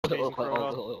Basic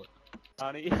roll.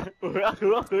 Honey.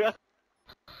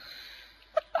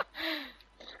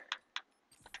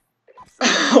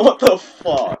 What the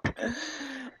fuck?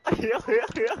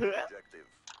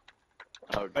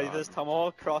 Oh, Ready God. this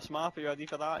tomahawk cross map? Are you ready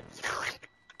for that?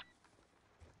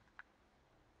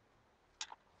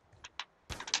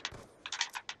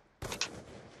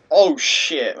 Oh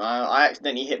shit, man. I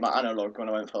accidentally hit my analog when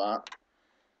I went for that.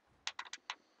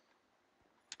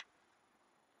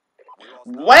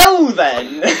 Well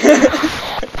then!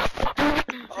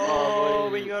 Oh,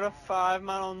 we got a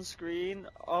 5-man on screen.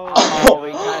 Oh, Oh,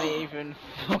 we can't even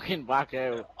fucking back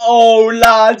out. Oh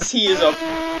lads, he is a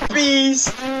beast!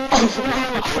 Wait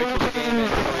till the game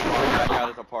ends so we back out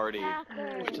of the party.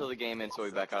 Wait till the game ends so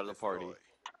we back out of the party.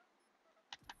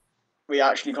 We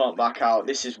actually can't back out.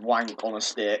 This is wank on a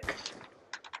stick.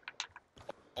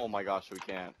 Oh my gosh, we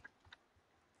can't.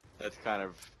 That's kind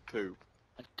of poop.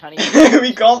 I can't even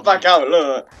We can't back out,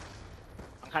 look.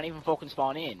 I can't even fucking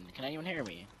spawn in. Can anyone hear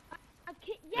me? I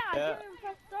can't even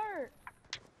press start.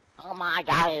 Oh my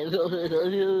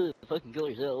god. Fucking kill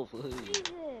yourself. Jesus.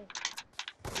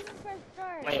 I can't even press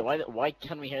start. Wait, why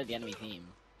can't we hear the enemy team?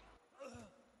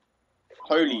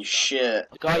 Holy shit.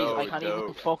 Guys, Dope, I can't even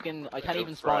dope. fucking, I can't Dope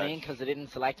even spawn fresh. in because I didn't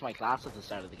select my class at the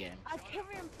start of the game. I can't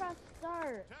even press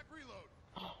start.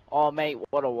 Oh mate,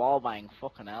 what a wall bang,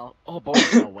 fucking hell. Oh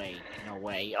boys, no way, no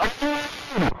way.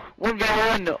 Oh, we're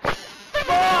going!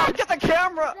 oh, get the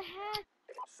camera! What the heck?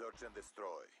 Search and destroy.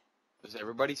 Does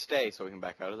everybody stay so we can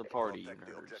back out of the party, you Protect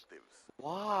the nerds? objectives.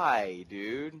 Why,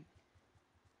 dude?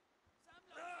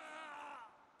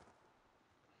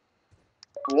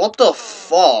 What the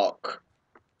fuck?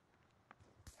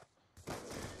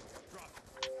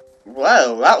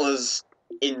 Well, that was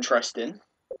interesting.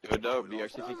 Dope, do you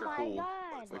actually think Oh you're my cool? God.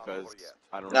 Because,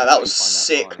 I don't know. No, how that you was find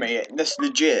sick, fun. mate. That's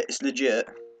legit. It's legit.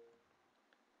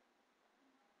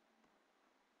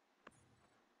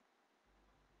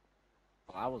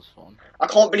 That was fun. I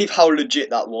can't believe how legit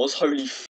that was. Holy